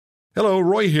Hello,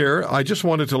 Roy here. I just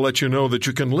wanted to let you know that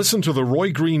you can listen to The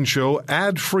Roy Green Show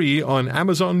ad-free on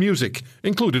Amazon Music,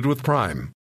 included with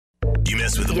Prime. You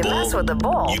mess with the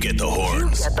bull, you get the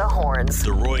horns. You get the horns.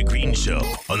 The Roy Green Show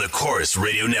on the Chorus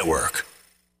Radio Network.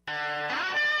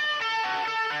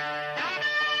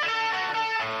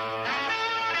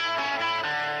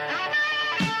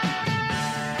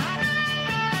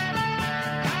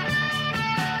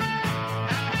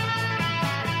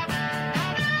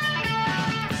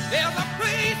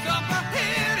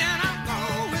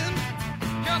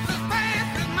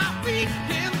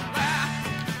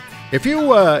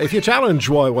 If you challenge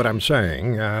what I'm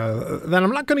saying, then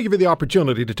I'm not going to give you the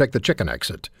opportunity to take the chicken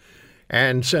exit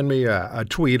and send me a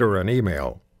tweet or an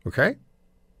email, okay?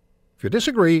 If you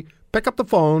disagree, pick up the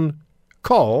phone,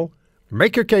 call,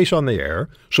 make your case on the air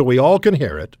so we all can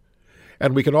hear it,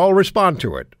 and we can all respond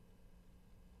to it.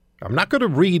 I'm not going to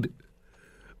read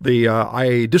the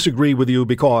I disagree with you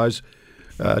because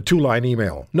two-line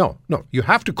email. No, you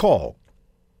have to call.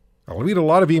 I'll read a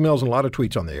lot of emails and a lot of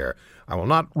tweets on the air. I will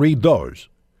not read those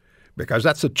because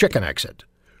that's the chicken exit.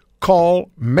 Call,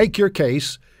 make your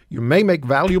case. You may make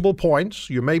valuable points.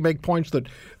 You may make points that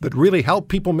really help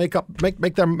people make up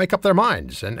their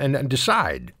minds and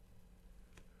decide.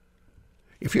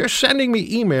 If you're sending me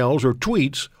emails or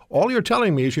tweets, all you're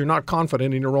telling me is you're not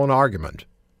confident in your own argument.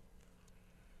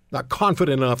 Not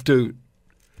confident enough to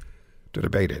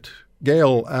debate it.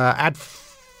 Gail, at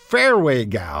Fairway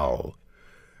Gal,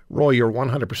 Roy, you're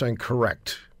 100%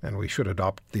 correct, and we should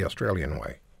adopt the Australian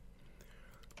way.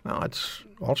 Now, it's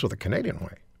also the Canadian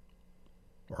way,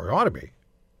 or it ought to be.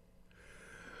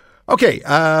 Okay,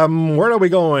 where are we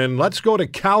going? Let's go to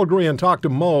Calgary and talk to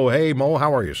Mo. Hey, Mo,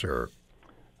 how are you, sir?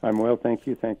 I'm well, thank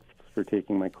you. Thanks for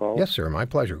taking my call. Yes, sir, my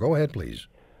pleasure. Go ahead, please.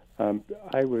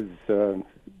 I was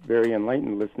very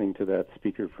enlightened listening to that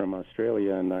speaker from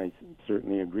Australia, and I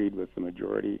certainly agreed with the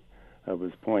majority of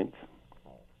his points.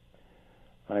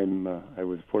 I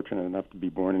was fortunate enough to be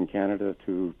born in Canada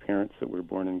to parents that were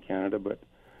born in Canada, but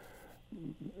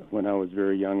when I was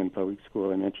very young in public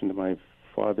school, I mentioned to my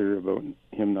father about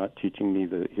him not teaching me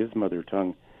his mother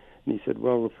tongue, and he said,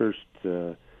 well, the first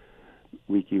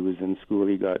week he was in school,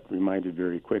 he got reminded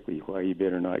very quickly why he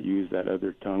better not use that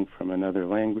other tongue from another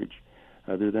language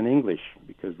other than English,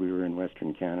 because we were in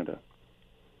Western Canada.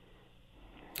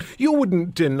 You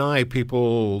wouldn't deny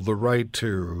people the right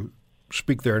to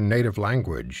speak their native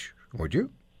language, would you?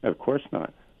 Of course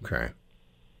not. Okay.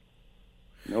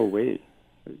 No way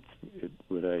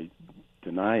would I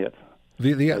deny it.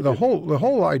 The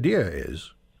whole idea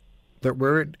is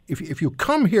that if you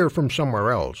come here from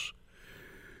somewhere else,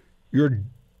 you're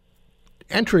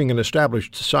entering an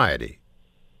established society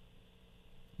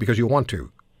because you want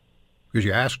to, because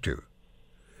you ask to,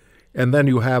 and then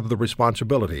you have the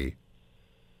responsibility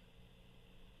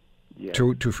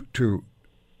to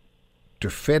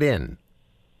fit in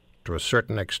to a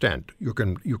certain extent. You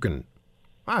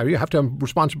have to have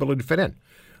responsibility to fit in.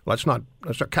 Let's not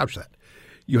couch that.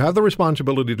 You have the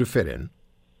responsibility to fit in,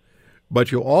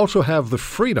 but you also have the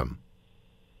freedom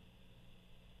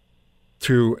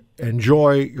to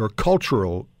enjoy your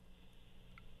cultural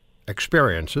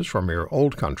experiences from your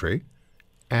old country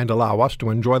and allow us to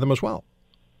enjoy them as well.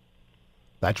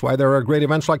 That's why there are great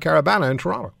events like Caribana in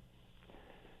Toronto.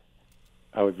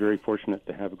 I was very fortunate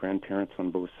to have grandparents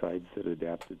on both sides that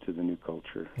adapted to the new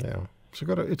culture. Yeah,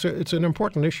 it's an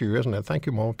important issue, isn't it? Thank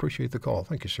you, Mo. Appreciate the call.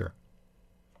 Thank you, sir.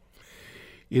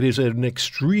 It is an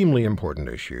extremely important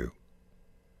issue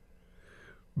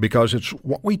because it's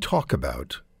what we talk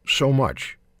about so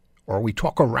much, or we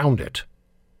talk around it.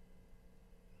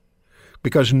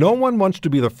 Because no one wants to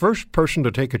be the first person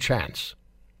to take a chance.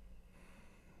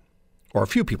 Or a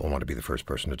few people want to be the first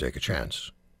person to take a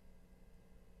chance.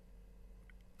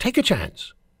 Take a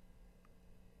chance.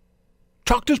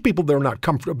 Talk to people that are not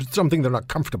comfortable, something they're not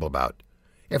comfortable about.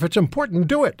 If it's important,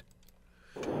 do it.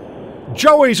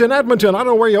 Joey's in Edmonton. I don't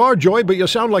know where you are, Joey, but you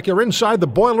sound like you're inside the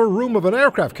boiler room of an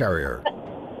aircraft carrier.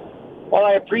 Well,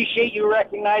 I appreciate you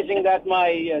recognizing that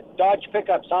my Dodge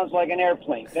pickup sounds like an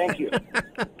airplane. Thank you.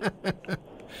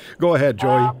 Go ahead,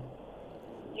 Joey.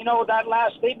 That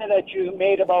last statement that you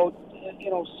made about,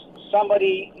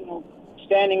 somebody,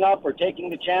 standing up or taking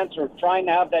the chance or trying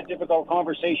to have that difficult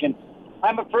conversation.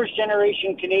 I'm a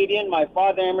first-generation Canadian. My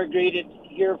father immigrated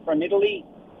here from Italy.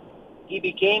 He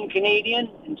became Canadian,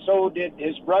 and so did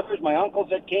his brothers, my uncles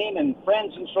that came, and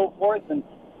friends and so forth, and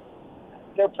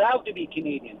they're proud to be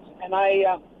Canadians. And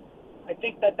I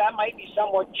think that might be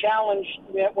somewhat challenged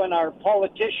when our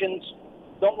politicians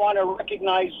don't want to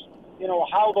recognize,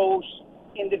 how those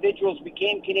individuals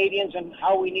became Canadians and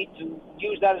how we need to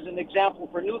use that as an example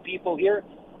for new people here.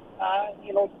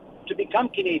 to become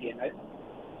Canadian.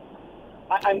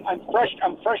 I'm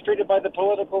frustrated by the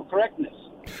political correctness.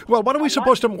 Well, what are we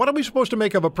supposed to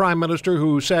make of a prime minister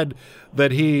who said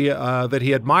that he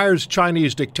admires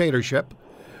Chinese dictatorship?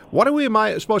 What are we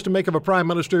supposed to make of a prime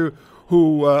minister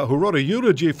who wrote a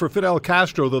eulogy for Fidel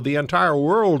Castro that the entire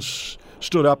world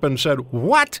stood up and said,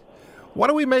 "What? What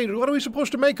are we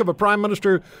supposed to make of a prime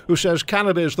minister who says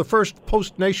Canada is the first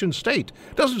post-nation state?"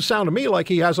 Doesn't sound to me like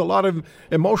he has a lot of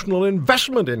emotional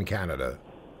investment in Canada.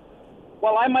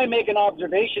 Well, I might make an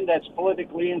observation that's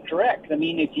politically incorrect. I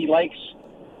mean, if he likes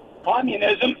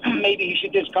communism, maybe he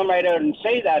should just come right out and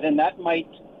say that, and that might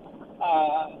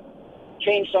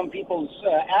change some people's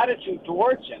attitude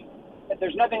towards him. But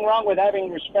there's nothing wrong with having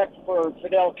respect for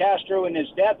Fidel Castro and his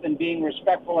death and being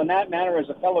respectful in that manner as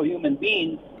a fellow human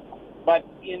being. But,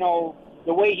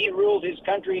 the way he ruled his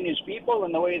country and his people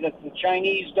and the way that the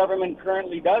Chinese government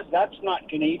currently does, that's not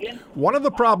Canadian. One of the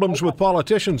problems with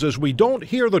politicians is we don't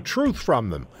hear the truth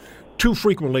from them too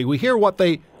frequently. We hear what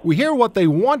they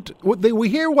want, we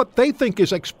hear what they think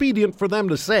is expedient for them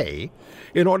to say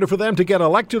in order for them to get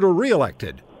elected or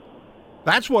reelected.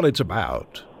 That's what it's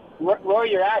about. Roy,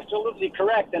 you're absolutely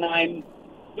correct, and I'm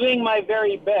doing my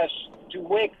very best to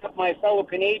wake up my fellow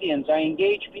Canadians. I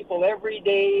engage people every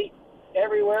day,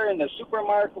 everywhere, in the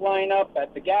supermarket lineup,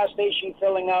 at the gas station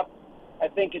filling up. I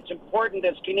think it's important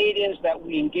as Canadians that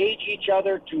we engage each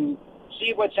other to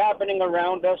see what's happening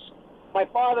around us. My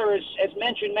father has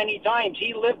mentioned many times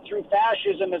he lived through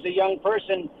fascism as a young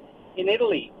person in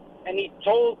Italy, and he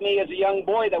told me as a young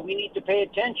boy that we need to pay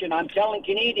attention. I'm telling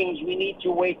Canadians we need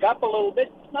to wake up a little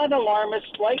bit, not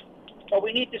alarmist-like, but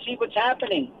we need to see what's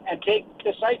happening and take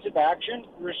decisive action,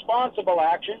 responsible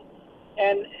action,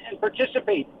 and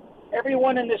participate.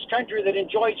 Everyone in this country that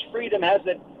enjoys freedom has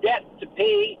a debt to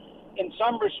pay in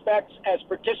some respects as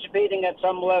participating at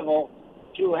some level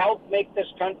to help make this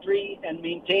country and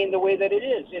maintain the way that it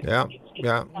is.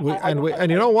 And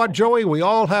you know what, Joey? We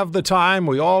all have the time.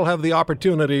 We all have the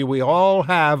opportunity. We all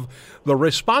have the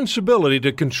responsibility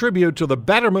to contribute to the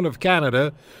betterment of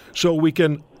Canada so we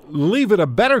can leave it a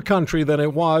better country than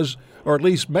it was, or at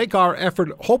least make our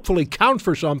effort hopefully count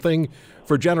for something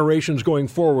for generations going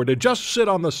forward. To just sit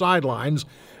on the sidelines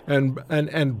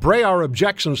and bray our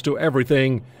objections to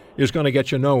everything is going to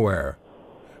get you nowhere.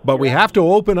 But we have to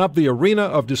open up the arena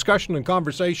of discussion and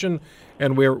conversation,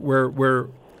 and we're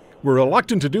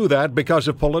reluctant to do that because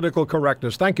of political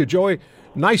correctness. Thank you, Joey.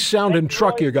 Nice sounding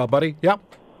truck you got, buddy. Yep.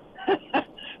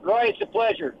 Roy, it's a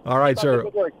pleasure. All right, sir.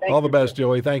 All the best,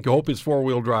 Joey. Thank you. Hope it's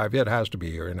four-wheel drive. It has to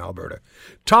be here in Alberta.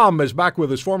 Tom is back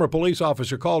with his former police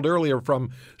officer, called earlier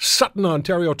from Sutton,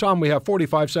 Ontario. Tom, we have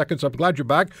 45 seconds. I'm glad you're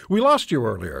back. We lost you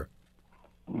earlier.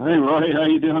 Hey, Roy. How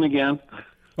you doing again?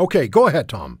 Okay, go ahead,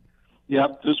 Tom.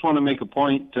 Yep, just want to make a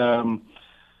point.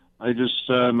 I just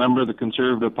member of the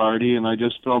Conservative Party, and I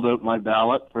just filled out my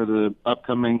ballot for the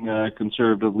upcoming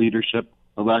Conservative leadership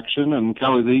election, and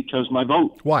Kelly Leitch has my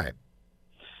vote. Why?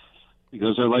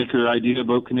 Because I like her idea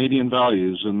about Canadian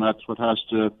values, and that's what has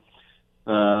to.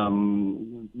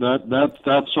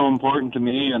 That's so important to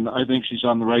me, and I think she's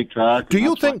on the right track. Do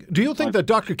you think that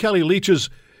Dr. Kelly Leitch's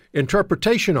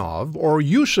interpretation of or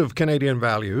use of Canadian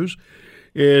values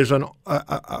is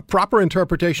a proper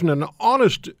interpretation, an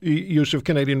honest use of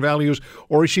Canadian values,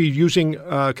 or is she using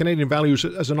Canadian values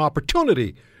as an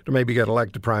opportunity to maybe get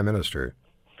elected Prime Minister?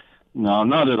 No,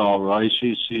 not at all, Roy.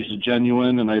 She's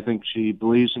genuine, and I think she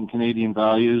believes in Canadian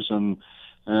values, and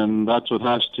that's what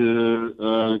has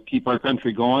to keep our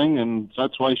country going, and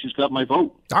that's why she's got my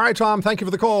vote. All right, Tom, thank you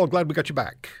for the call. Glad we got you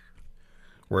back.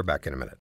 We're back in a minute.